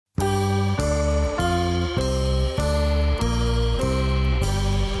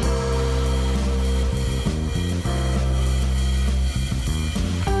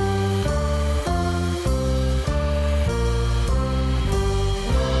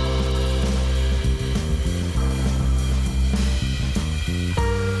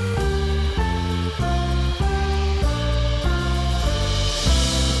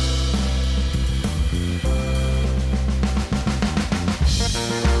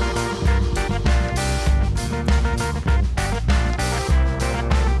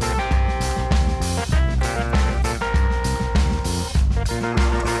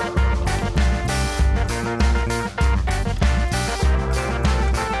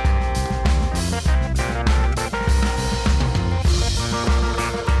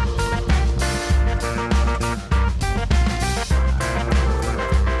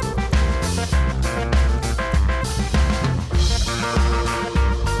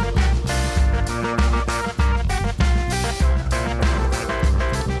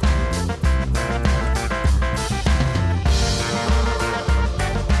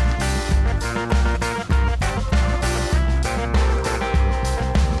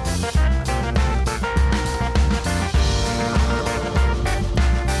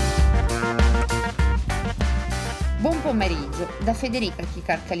da Federica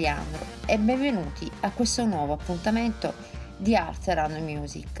Kikal e benvenuti a questo nuovo appuntamento di Art Around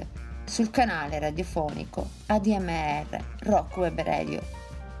Music sul canale radiofonico ADMR Rock Web Radio.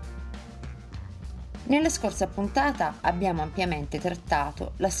 Nella scorsa puntata abbiamo ampiamente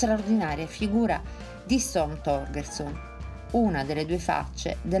trattato la straordinaria figura di Storm Thorgerson, una delle due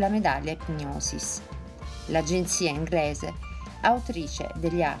facce della medaglia Hypnosis, l'agenzia inglese autrice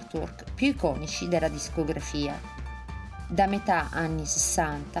degli artwork più iconici della discografia, da metà anni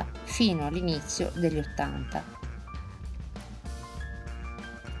 60 fino all'inizio degli 80.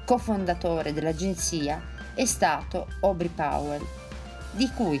 Cofondatore dell'agenzia è stato Aubrey Powell, di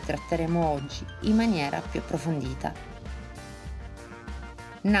cui tratteremo oggi in maniera più approfondita.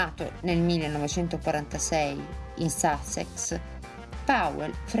 Nato nel 1946 in Sussex,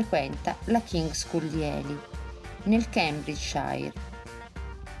 Powell frequenta la King's School di Ely, nel Cambridgeshire.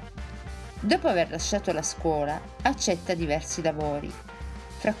 Dopo aver lasciato la scuola, accetta diversi lavori,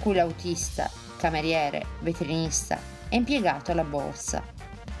 fra cui l'autista, cameriere, veterinista e impiegato alla borsa,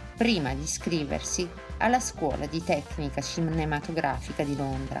 prima di iscriversi alla Scuola di Tecnica Cinematografica di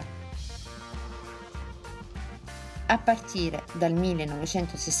Londra. A partire dal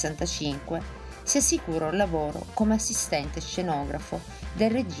 1965 si assicura un lavoro come assistente scenografo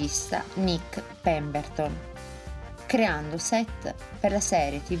del regista Nick Pemberton, creando set per la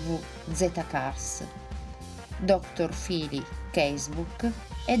serie TV Z-Cars, Dr. Philly Casebook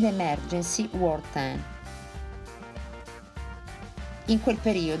ed Emergency War 10. In quel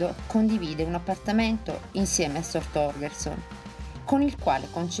periodo condivide un appartamento insieme a Storm Thorgerson, con il quale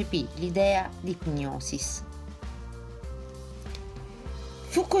concepì l'idea di Hypnosis.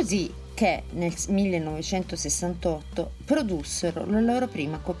 Fu così che nel 1968 produssero la loro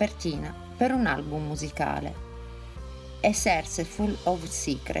prima copertina per un album musicale, A Full of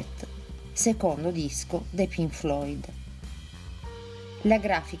Secret, secondo disco dei Pink Floyd. La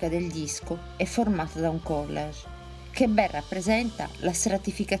grafica del disco è formata da un collage che ben rappresenta la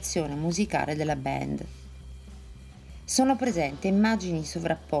stratificazione musicale della band. Sono presenti immagini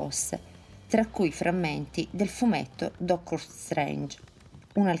sovrapposte, tra cui frammenti del fumetto Doctor Strange,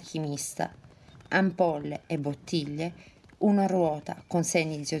 un alchimista, ampolle e bottiglie, una ruota con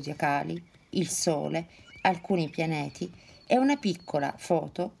segni zodiacali, il sole, alcuni pianeti e una piccola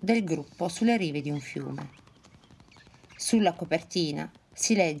foto del gruppo sulle rive di un fiume. Sulla copertina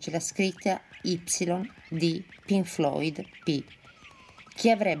si legge la scritta Y di Pink Floyd P,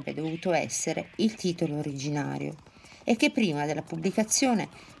 che avrebbe dovuto essere il titolo originario e che prima della pubblicazione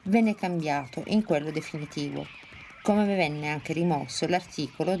venne cambiato in quello definitivo, come venne anche rimosso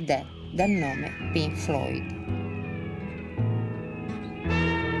l'articolo The dal nome Pink Floyd.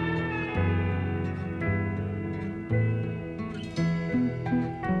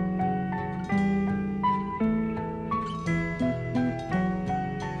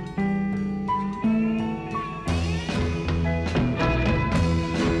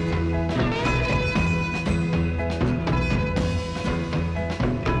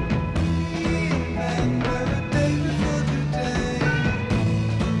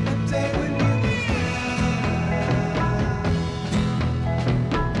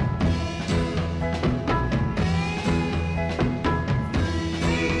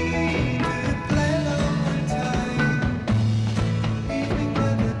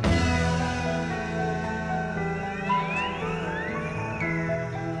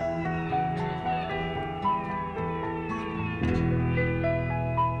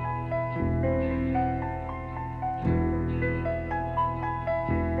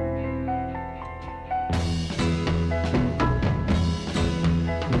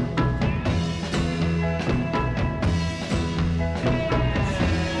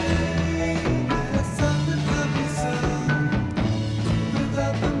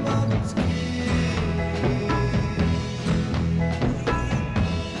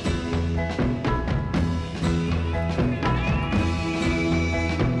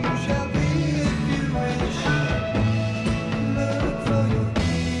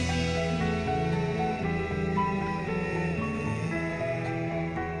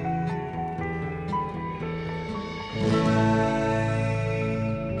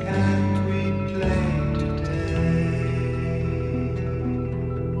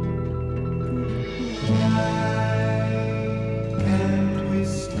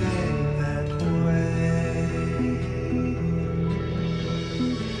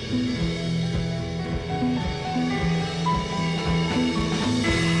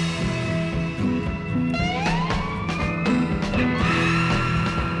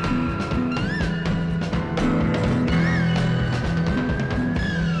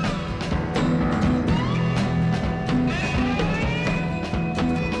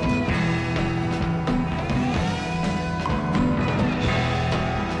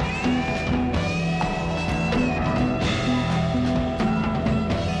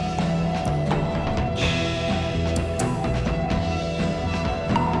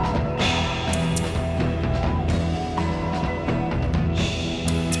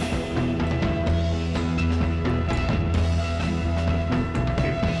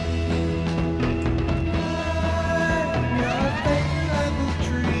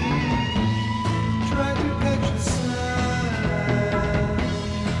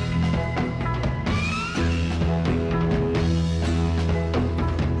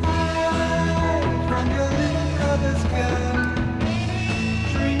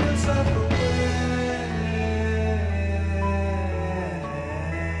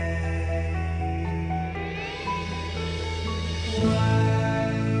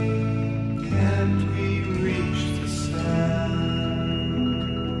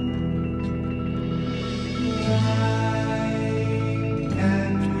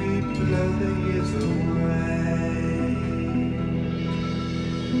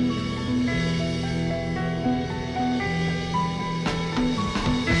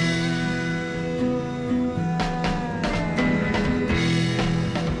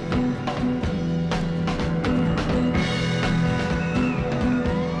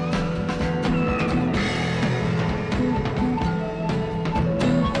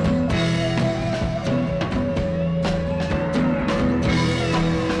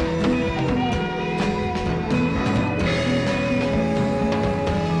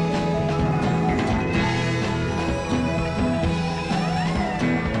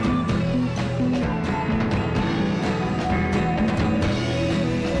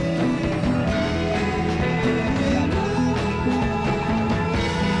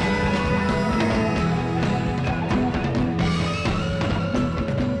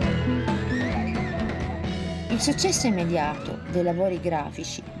 successo immediato dei lavori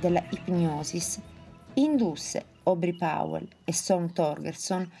grafici della Hypnosis indusse Aubrey Powell e Storm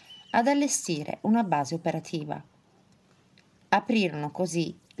Thorgerson ad allestire una base operativa. Aprirono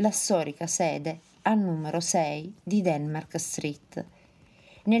così la storica sede al numero 6 di Denmark Street,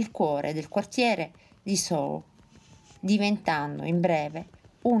 nel cuore del quartiere di Soho, diventando in breve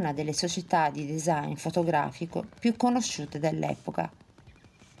una delle società di design fotografico più conosciute dell'epoca.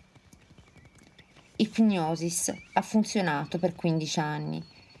 Hypnosis ha funzionato per 15 anni,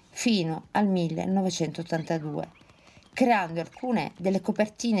 fino al 1982, creando alcune delle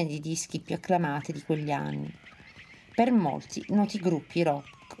copertine di dischi più acclamate di quegli anni, per molti noti gruppi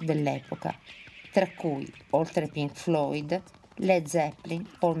rock dell'epoca, tra cui, oltre Pink Floyd, Led Zeppelin,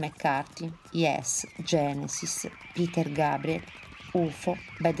 Paul McCartney, Yes, Genesis, Peter Gabriel, UFO,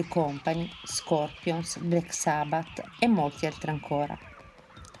 Bad Company, Scorpions, Black Sabbath e molti altri ancora.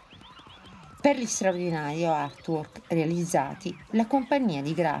 Per gli straordinari artwork realizzati, la compagnia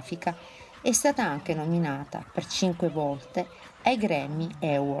di grafica è stata anche nominata per 5 volte ai Grammy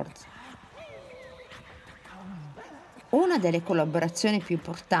Awards. Una delle collaborazioni più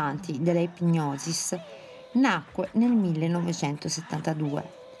importanti della Hypnosis nacque nel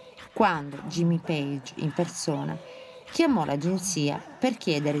 1972, quando Jimmy Page in persona chiamò l'agenzia per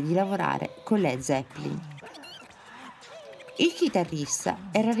chiedere di lavorare con Led Zeppelin. Il chitarrista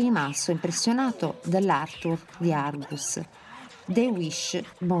era rimasto impressionato dall'artwork di Argus, The Wish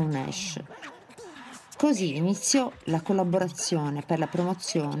Bone Ash. Così iniziò la collaborazione per la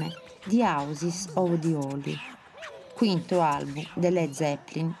promozione di Houses of the Holy, quinto album delle Led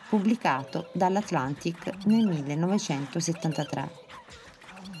Zeppelin pubblicato dall'Atlantic nel 1973.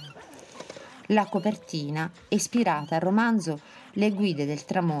 La copertina è ispirata al romanzo Le guide del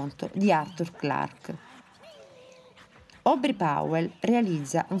tramonto di Arthur Clarke. Aubrey Powell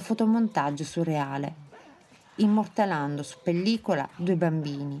realizza un fotomontaggio surreale, immortalando su pellicola 2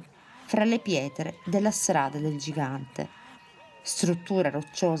 bambini fra le pietre della strada del gigante, struttura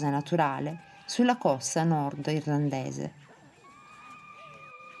rocciosa e naturale sulla costa nord irlandese.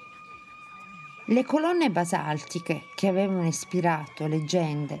 Le colonne basaltiche che avevano ispirato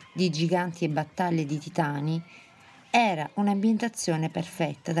leggende di giganti e battaglie di titani era un'ambientazione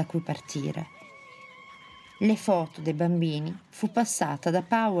perfetta da cui partire. Le foto dei bambini fu passata da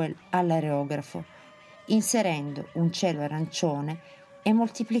Powell all'aerografo, inserendo un cielo arancione e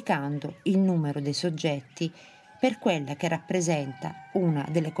moltiplicando il numero dei soggetti per quella che rappresenta una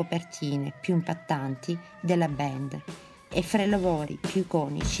delle copertine più impattanti della band e fra i lavori più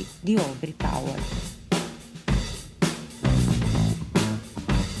iconici di Aubrey Powell.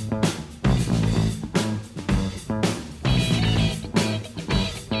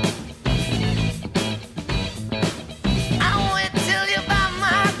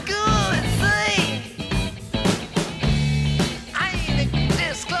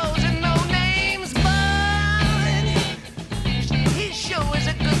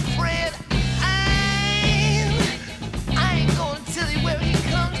 Tell you where he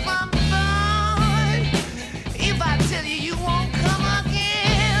comes from, boy.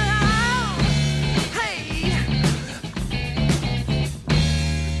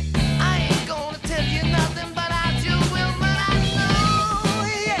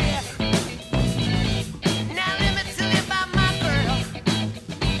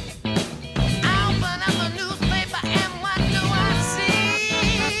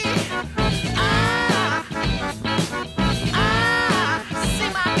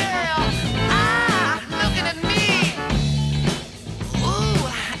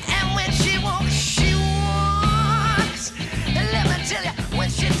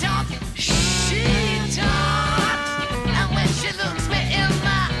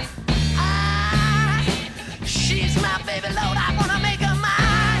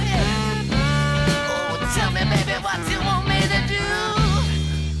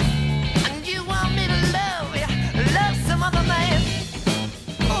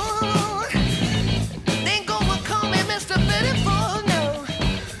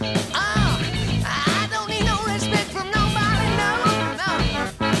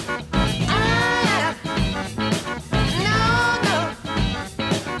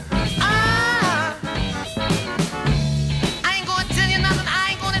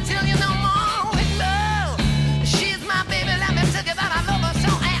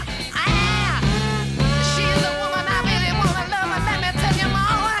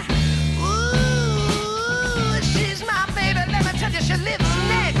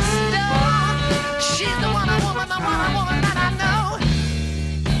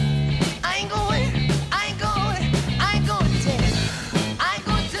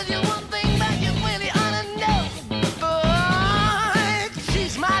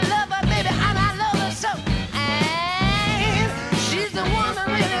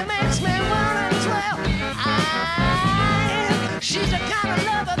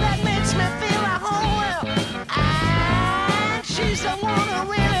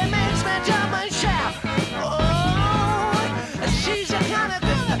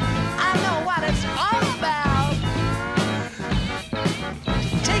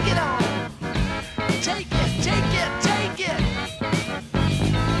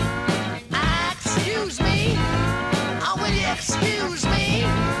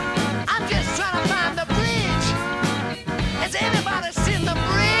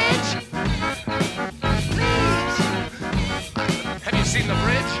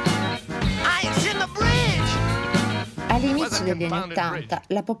 All'inizio degli anni '80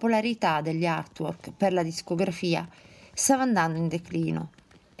 la popolarità degli artwork per la discografia stava andando in declino.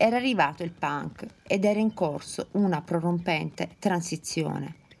 Era arrivato il punk ed era in corso una prorompente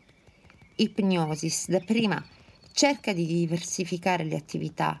transizione. Hypnosis dapprima cerca di diversificare le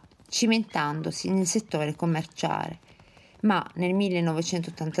attività, cimentandosi nel settore commerciale, ma nel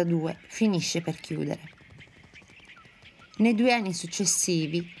 1982 finisce per chiudere. Nei 2 anni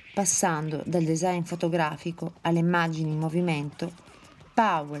successivi, passando dal design fotografico alle immagini in movimento,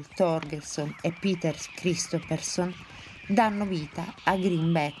 Powell, Torgerson e Peter Christopherson danno vita a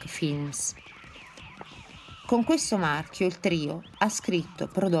Greenback Films. Con questo marchio il trio ha scritto,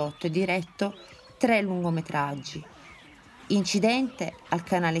 prodotto e diretto 3 lungometraggi: Incidente al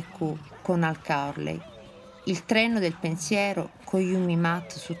canale Q con Al Carley, Il treno del pensiero con Yumi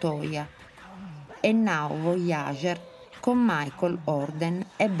Matsutoya e Now Voyager con Michael Orden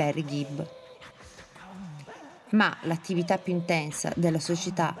e Barry Gibb. Ma l'attività più intensa della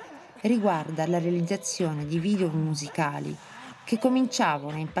società riguarda la realizzazione di video musicali che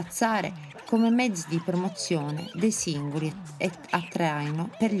cominciavano a impazzare come mezzi di promozione dei singoli e a traino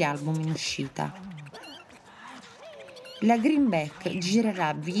per gli album in uscita. La Greenback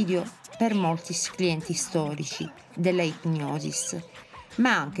girerà video per molti clienti storici della Hypnosis,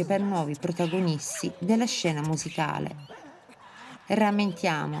 ma anche per nuovi protagonisti della scena musicale.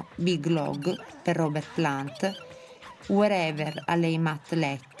 Rammentiamo Big Log per Robert Plant, Wherever a lei Matt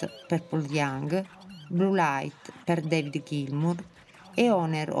Lett per Paul Young, Blue Light per David Gilmour e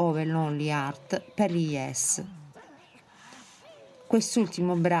Honor of a Lonely Heart per gli Yes.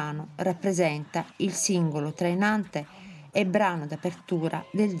 Quest'ultimo brano rappresenta il singolo trainante e brano d'apertura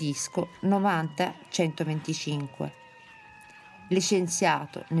del disco 90-125,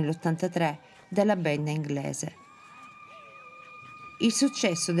 licenziato nell'83 dalla band inglese. Il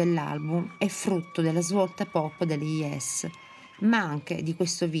successo dell'album è frutto della svolta pop degli Yes, ma anche di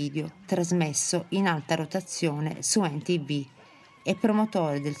questo video trasmesso in alta rotazione su NTV e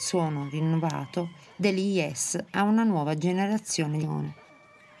promotore del suono rinnovato degli Yes a una nuova generazione.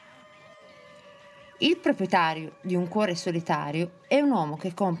 Il proprietario di un cuore solitario è un uomo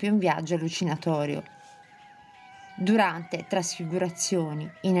che compie un viaggio allucinatorio. Durante trasfigurazioni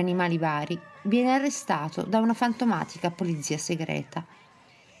in animali vari, viene arrestato da una fantomatica polizia segreta.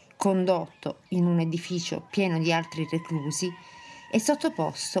 Condotto in un edificio pieno di altri reclusi e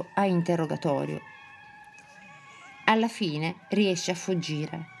sottoposto a interrogatorio. Alla fine riesce a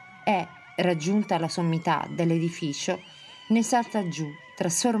fuggire e, raggiunta la sommità dell'edificio, ne salta giù,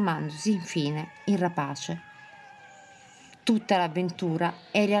 trasformandosi infine in rapace. Tutta l'avventura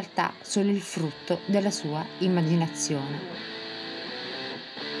è in realtà solo il frutto della sua immaginazione.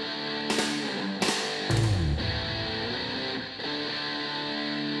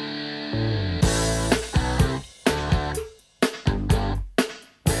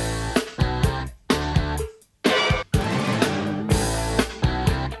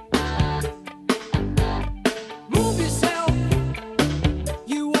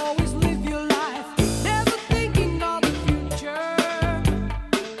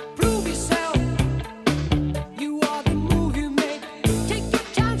 Prove yourself. You are the move you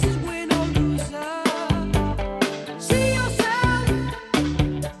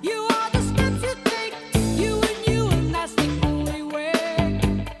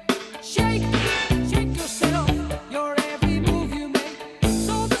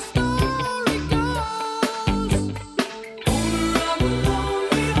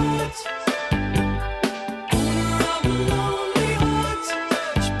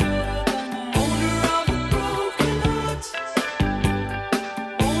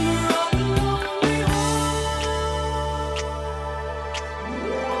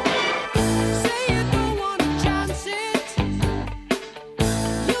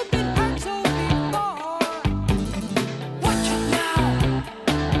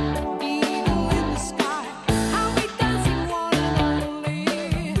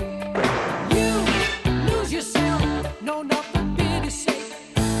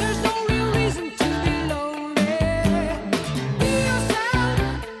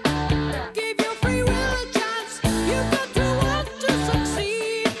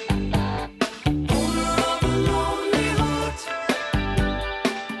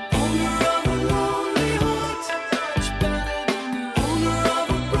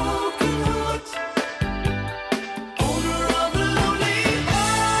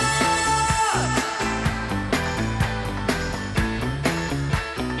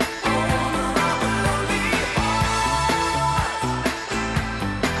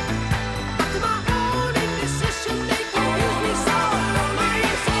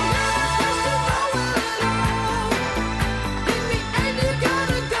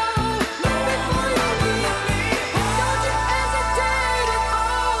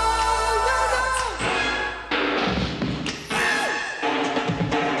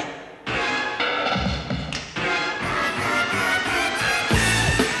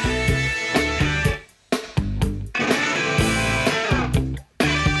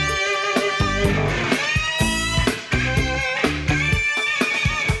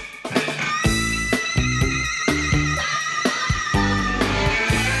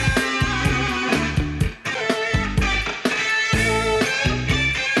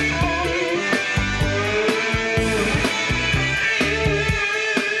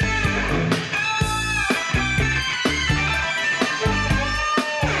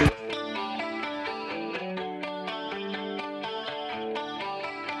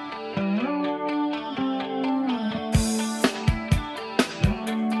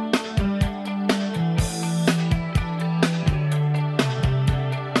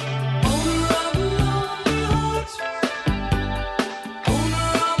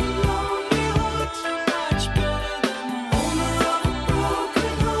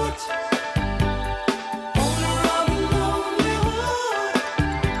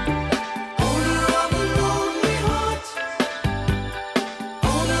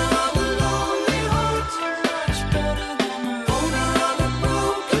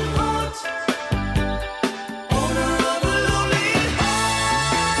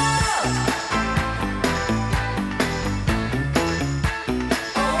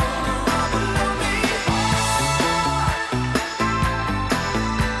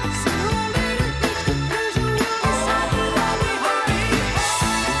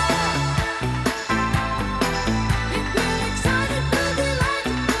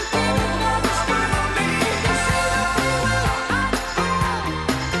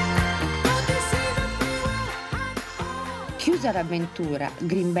Chiusa l'avventura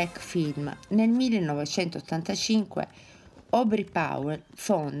Greenback Film, nel 1985 Aubrey Powell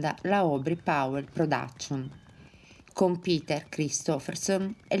fonda la Aubrey Powell Production con Peter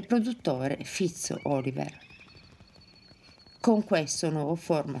Christopherson e il produttore Fitz Oliver. Con questo nuovo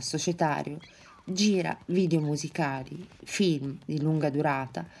format societario gira video musicali, film di lunga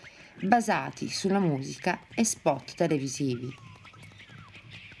durata basati sulla musica e spot televisivi.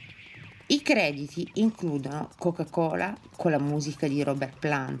 I crediti includono Coca-Cola con la musica di Robert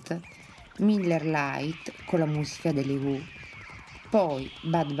Plant, Miller Lite con la musica delle Who, poi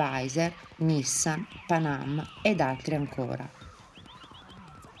Budweiser, Nissan, Pan Am ed altri ancora.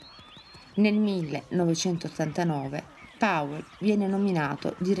 Nel 1989 Powell viene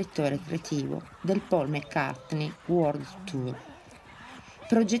nominato direttore creativo del Paul McCartney World Tour,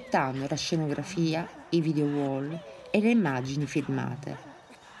 progettando la scenografia, i video wall e le immagini filmate.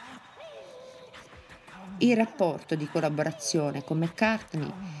 Il rapporto di collaborazione con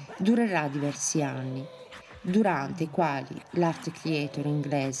McCartney durerà diversi anni, durante i quali l'art creator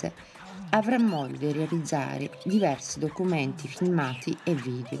inglese avrà modo di realizzare diversi documenti filmati e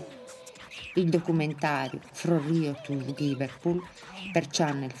video. Il documentario From Rio to Liverpool per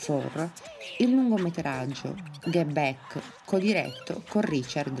Channel 4, il lungometraggio Get Back codiretto con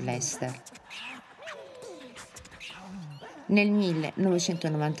Richard Lester. Nel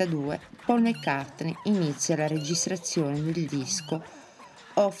 1992 Paul McCartney inizia la registrazione del disco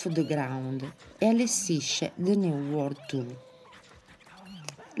Off the Ground e allestisce The New World Tour.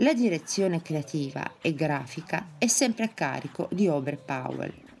 La direzione creativa e grafica è sempre a carico di Aubrey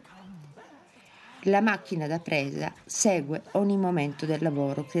Powell. La macchina da presa segue ogni momento del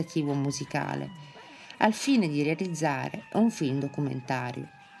lavoro creativo musicale, al fine di realizzare un film documentario.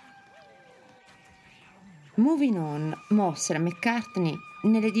 Moving On mostra McCartney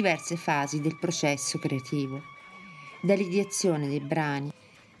nelle diverse fasi del processo creativo, dall'ideazione dei brani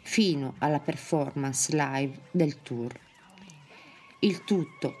fino alla performance live del tour. Il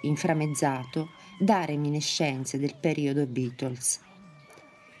tutto inframmezzato da reminiscenze del periodo Beatles.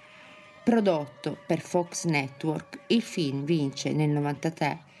 Prodotto per Fox Network, il film vince nel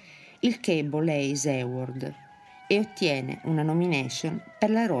 1993 il Cable Ace Award e ottiene una nomination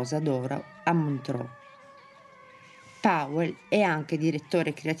per la Rosa d'Oro a Montreux. Powell è anche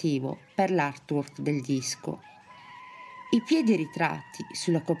direttore creativo per l'artwork del disco. I piedi ritratti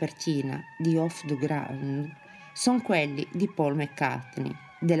sulla copertina di Off the Ground sono quelli di Paul McCartney,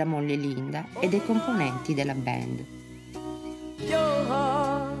 della moglie Linda e dei componenti della band. Your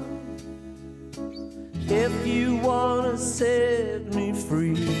heart, if you wanna set me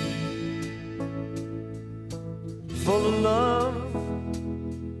free, full of love,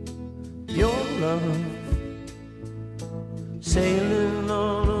 your love, sailing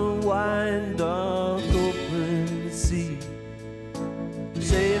on a wide, dark, open sea,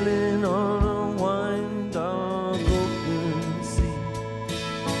 sailing on a wide, dark, open sea.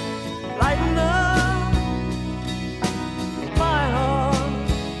 Lighten up my heart,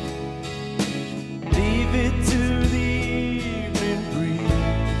 leave it to the evening breeze.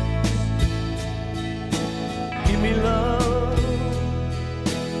 Give me love,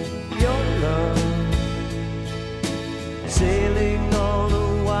 your love, sailing on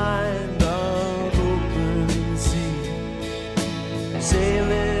a wide, dark, open sea,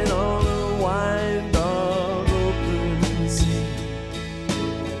 sailing on a wide, dark, open sea.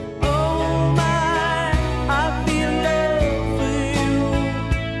 Oh my, I feel love for you,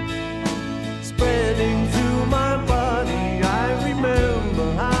 spreading through my body. I remember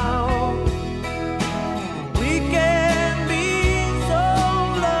how we can be so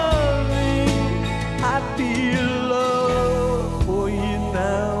loving. I feel love for you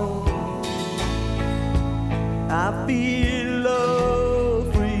now. I feel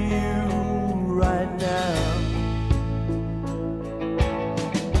love for you right now.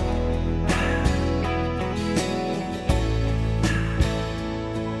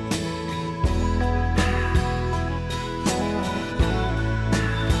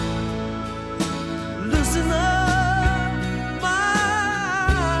 Loosen up my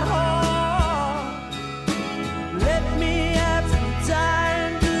heart, let me have some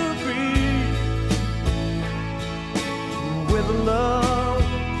time to breathe.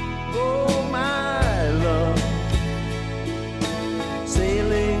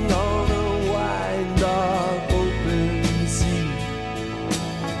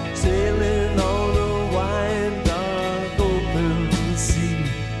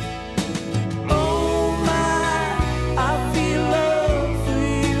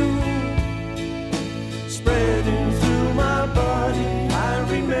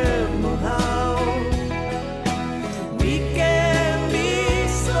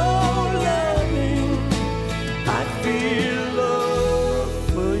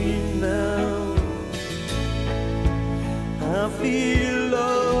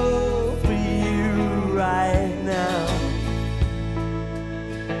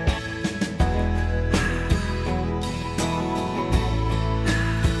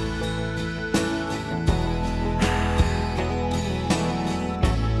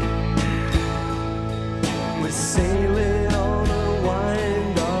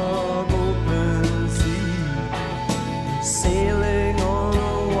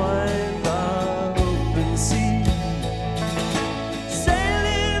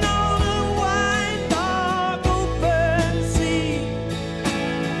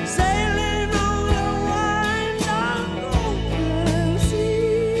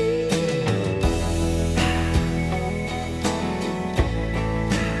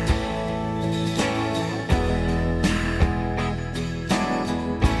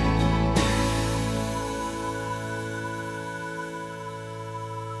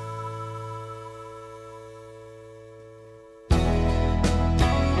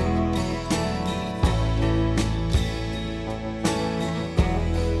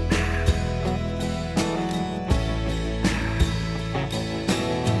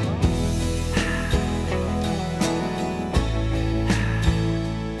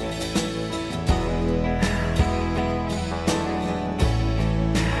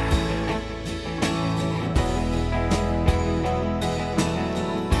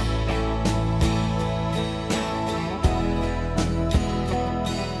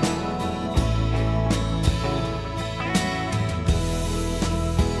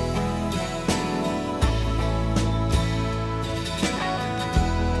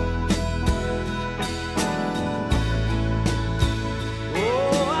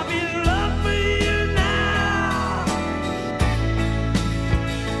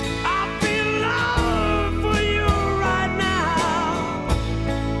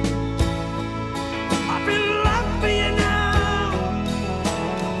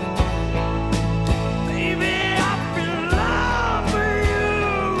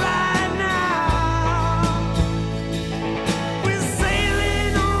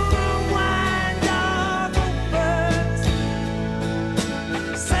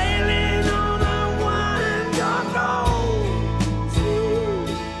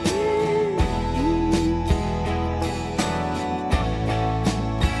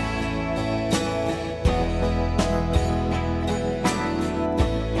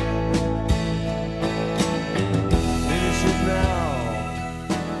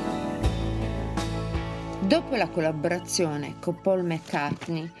 Dopo la collaborazione con Paul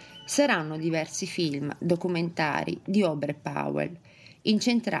McCartney saranno diversi film documentari di opere Powell,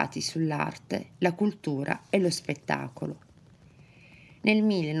 incentrati sull'arte, la cultura e lo spettacolo. Nel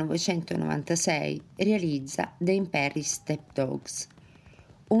 1996 realizza The Imperial Stepdogs,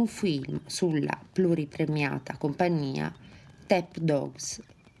 un film sulla pluripremiata compagnia Tap Dogs,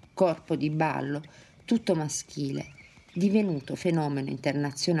 corpo di ballo tutto maschile, divenuto fenomeno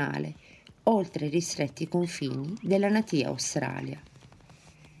internazionale oltre i ristretti confini della natia Australia.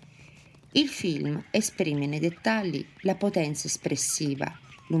 Il film esprime nei dettagli la potenza espressiva,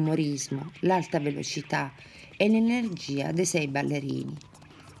 l'umorismo, l'alta velocità e l'energia dei 6 ballerini,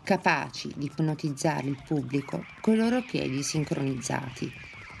 capaci di ipnotizzare il pubblico con i loro piedi sincronizzati.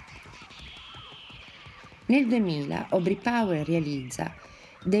 Nel 2000 Aubrey Powell realizza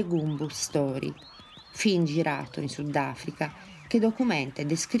The Gumbo Story, film girato in Sudafrica che documenta e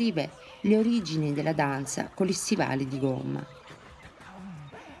descrive le origini della danza con gli stivali di gomma.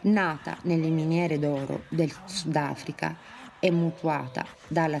 Nata nelle miniere d'oro del Sudafrica e mutuata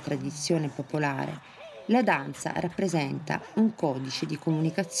dalla tradizione popolare, la danza rappresenta un codice di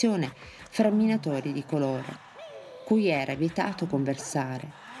comunicazione fra minatori di colore, cui era vietato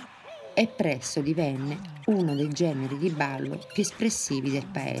conversare, e presto divenne uno dei generi di ballo più espressivi del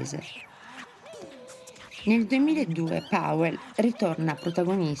paese. Nel 2002 Powell ritorna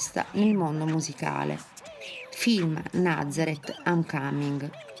protagonista nel mondo musicale. Film Nazareth I'm Coming,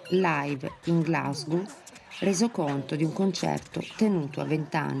 live in Glasgow, reso conto di un concerto tenuto a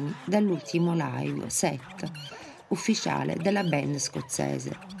 20 anni dall'ultimo live set ufficiale della band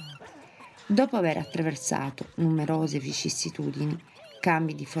scozzese. Dopo aver attraversato numerose vicissitudini,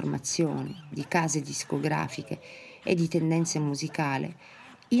 cambi di formazione, di case discografiche e di tendenze musicali,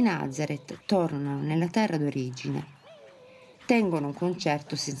 i Nazareth tornano nella terra d'origine. Tengono un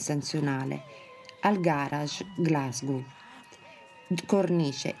concerto sensazionale al Garage Glasgow,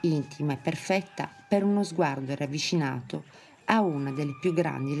 cornice intima e perfetta per uno sguardo ravvicinato a una delle più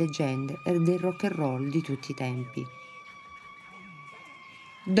grandi leggende del rock and roll di tutti i tempi.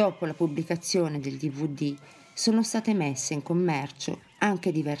 Dopo la pubblicazione del DVD sono state messe in commercio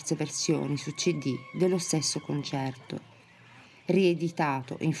anche diverse versioni su CD dello stesso concerto,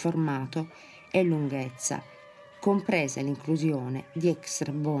 rieditato in formato e lunghezza, compresa l'inclusione di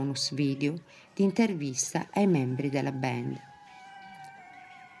extra bonus video di intervista ai membri della band.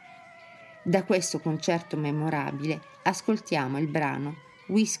 Da questo concerto memorabile ascoltiamo il brano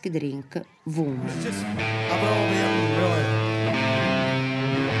Whiskey Drink Woman.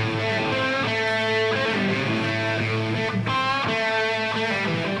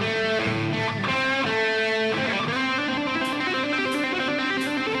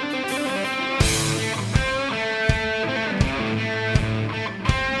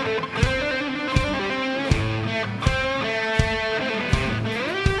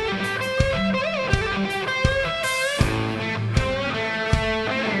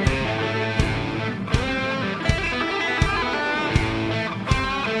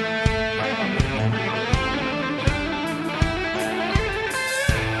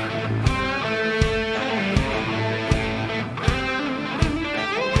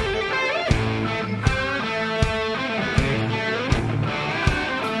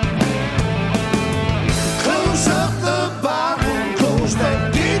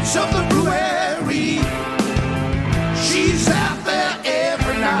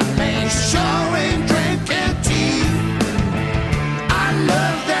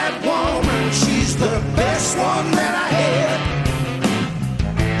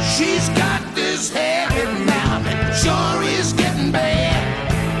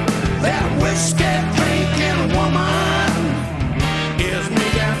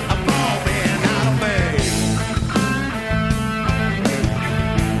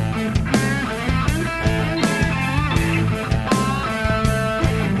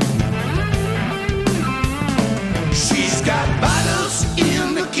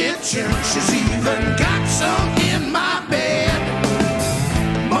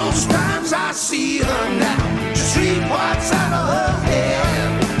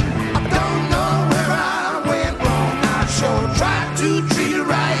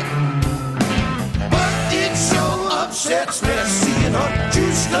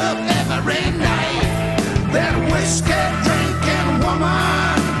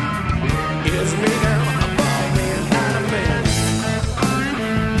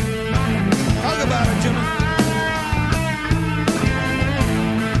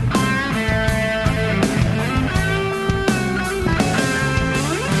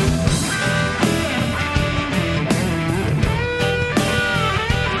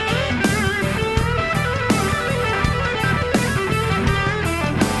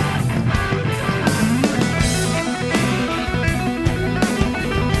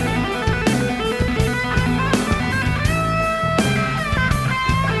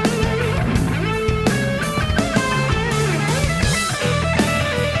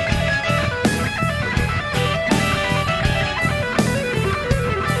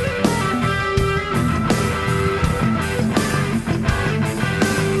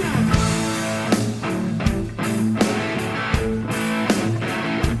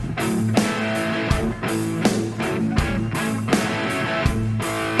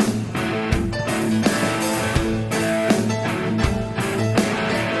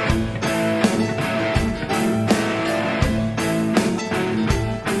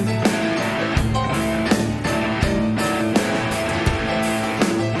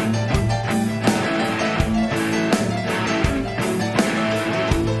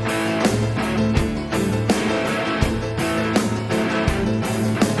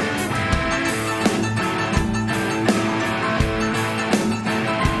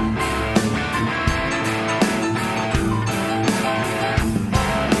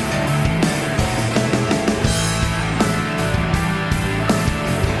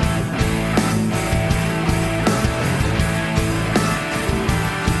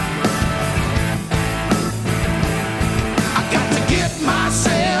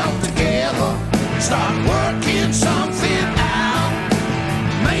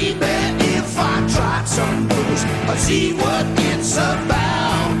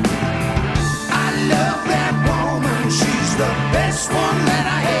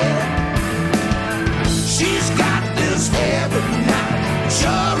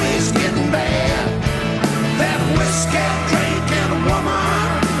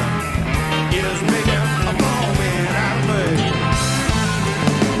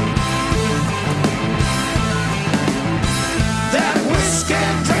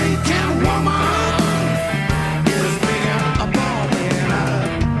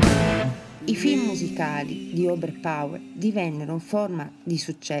 musicali di Aubrey Powell divennero in forma di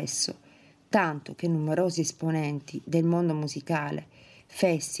successo, tanto che numerosi esponenti del mondo musicale,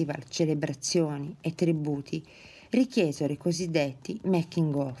 festival, celebrazioni e tributi richiesero i cosiddetti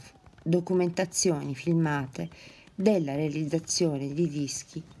making of, documentazioni filmate della realizzazione di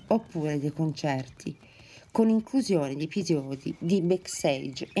dischi oppure dei concerti, con inclusione di episodi di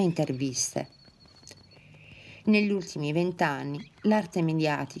backstage e interviste. Negli ultimi 20 anni l'arte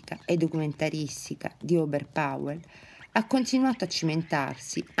mediatica e documentaristica di Aubrey Powell ha continuato a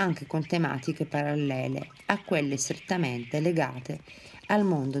cimentarsi anche con tematiche parallele a quelle strettamente legate al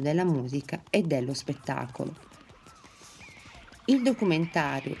mondo della musica e dello spettacolo. Il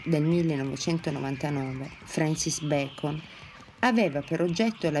documentario del 1999, Francis Bacon, aveva per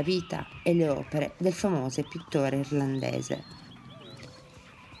oggetto la vita e le opere del famoso pittore irlandese.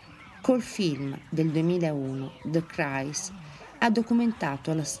 Col film del 2001, The Cries, ha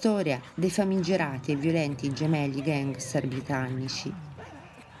documentato la storia dei famigerati e violenti gemelli gangster britannici.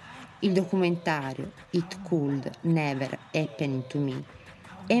 Il documentario It Could Never Happen to Me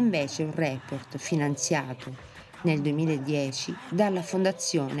è invece un report finanziato nel 2010 dalla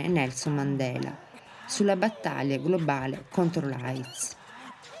Fondazione Nelson Mandela sulla battaglia globale contro l'AIDS.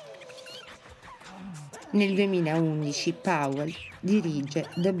 Nel 2011 Powell dirige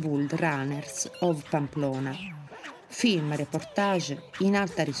The Bull Runners of Pamplona, film reportage in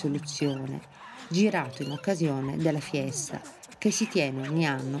alta risoluzione, girato in occasione della fiesta che si tiene ogni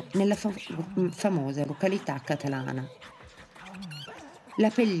anno nella famosa località catalana. La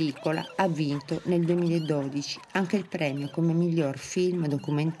pellicola ha vinto nel 2012 anche il premio come miglior film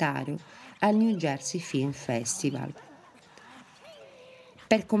documentario al New Jersey Film Festival.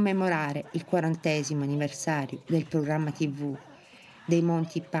 Per commemorare il 40° anniversario del programma TV dei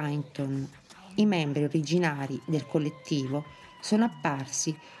Monty Python, i membri originari del collettivo sono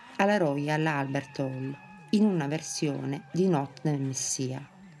apparsi alla Royal Albert Hall in una versione di Not the Messiah.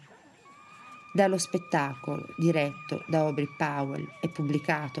 Dallo spettacolo, diretto da Aubrey Powell e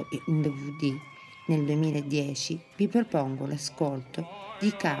pubblicato in DVD nel 2010, vi propongo l'ascolto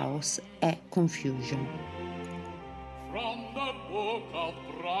di Chaos e Confusion. From the book of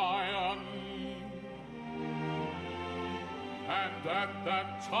Brian, and at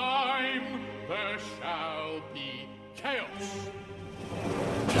that time there shall be chaos.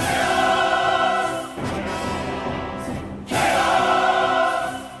 Chaos!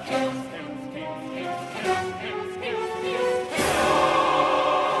 Chaos! Chaos! Chaos!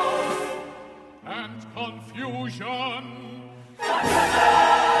 And confusion.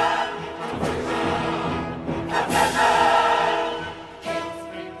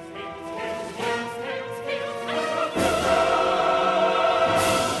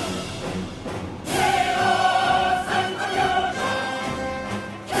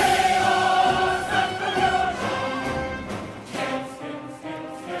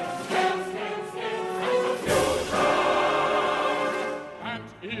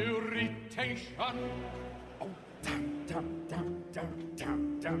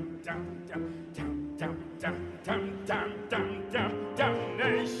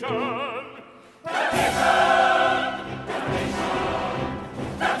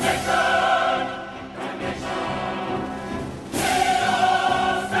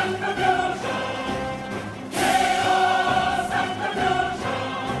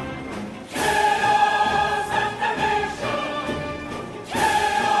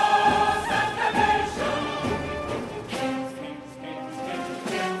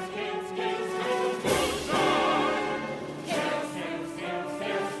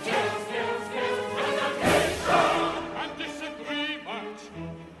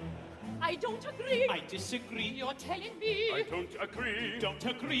 Don't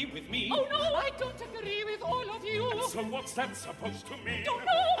agree with me. Oh no, I don't agree with all of you. And so what's that supposed to mean? Don't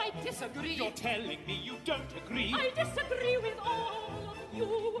know, I disagree. You're telling me you don't agree. I disagree with all of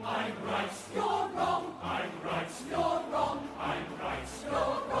you. I'm right, you're wrong. I'm right, you're wrong. I'm right,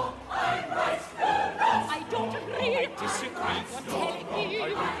 you're wrong. I'm right, you're wrong. I don't agree. I disagree. You're telling me. I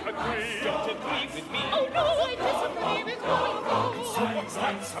don't agree. Don't agree with me. Oh no, I disagree with all of you. So what's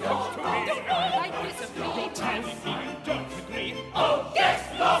that supposed to mean? Don't know, I disagree. You're telling me you don't agree. Oh,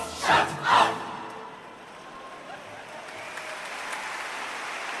 get lost, shut up!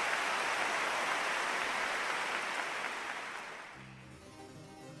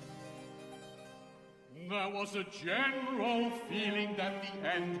 There was a general feeling that the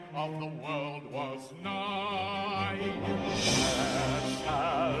end of the world was nigh. There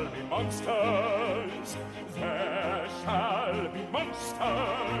shall be monsters. There shall be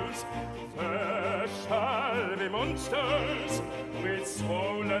monsters. There shall be monsters with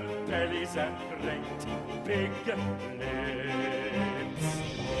swollen bellies eyes and great big lips.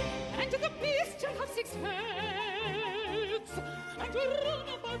 And the beast shall have 6 heads, and run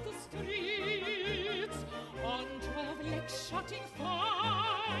about the streets, on 12 legs shouting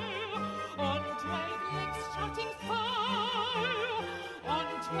fire, on 12 legs shouting fire, on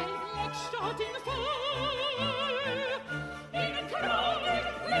 12 legs shouting fire, in crowded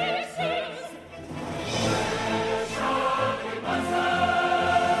places.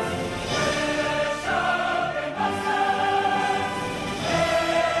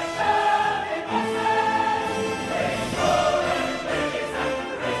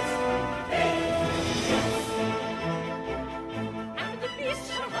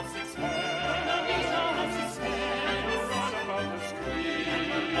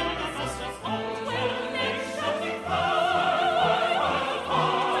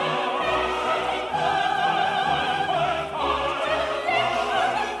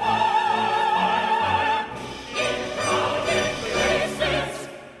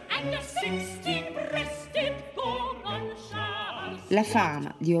 La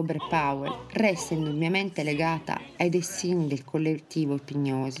fama di Aubrey Powell resta indubbiamente legata ai destini del collettivo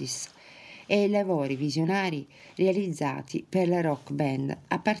Ipnosis e ai lavori visionari realizzati per la rock band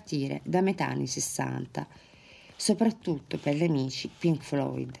a partire da metà anni 60, soprattutto per gli amici Pink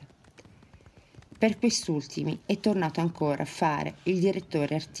Floyd. Per quest'ultimi è tornato ancora a fare il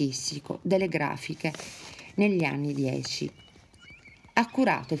direttore artistico delle grafiche negli anni 10. Ha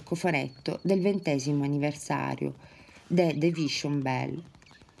curato il cofanetto del 20° anniversario The Division Bell,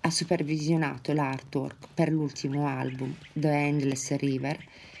 ha supervisionato l'artwork per l'ultimo album The Endless River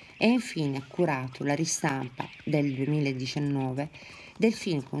e infine ha curato la ristampa del 2019 del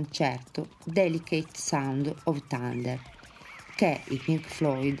film concerto Delicate Sound of Thunder, che i Pink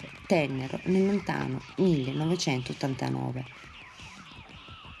Floyd tennero nel lontano 1989.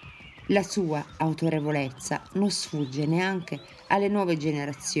 La sua autorevolezza non sfugge neanche alle nuove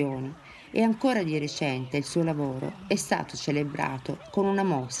generazioni e ancora di recente il suo lavoro è stato celebrato con una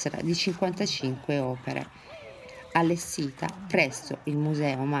mostra di 55 opere, allestita presso il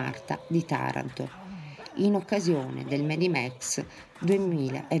Museo Marta di Taranto, in occasione del Medimax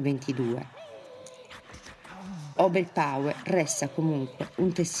 2022. Aubrey Powell resta comunque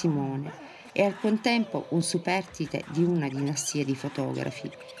un testimone e al contempo un superstite di una dinastia di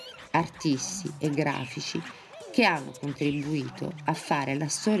fotografi, artisti e grafici che hanno contribuito a fare la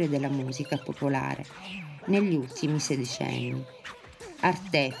storia della musica popolare negli ultimi 16 anni,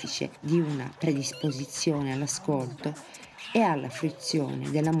 artefice di una predisposizione all'ascolto e alla fruizione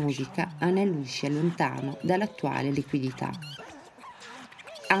della musica anni luce lontano dall'attuale liquidità.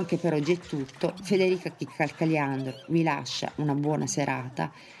 Anche per oggi è tutto, Federica Kikal vi lascia una buona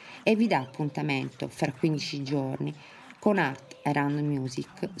serata e vi dà appuntamento fra 15 giorni con Art and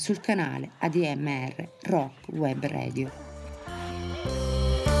Music sul canale ADMR Rock Web Radio.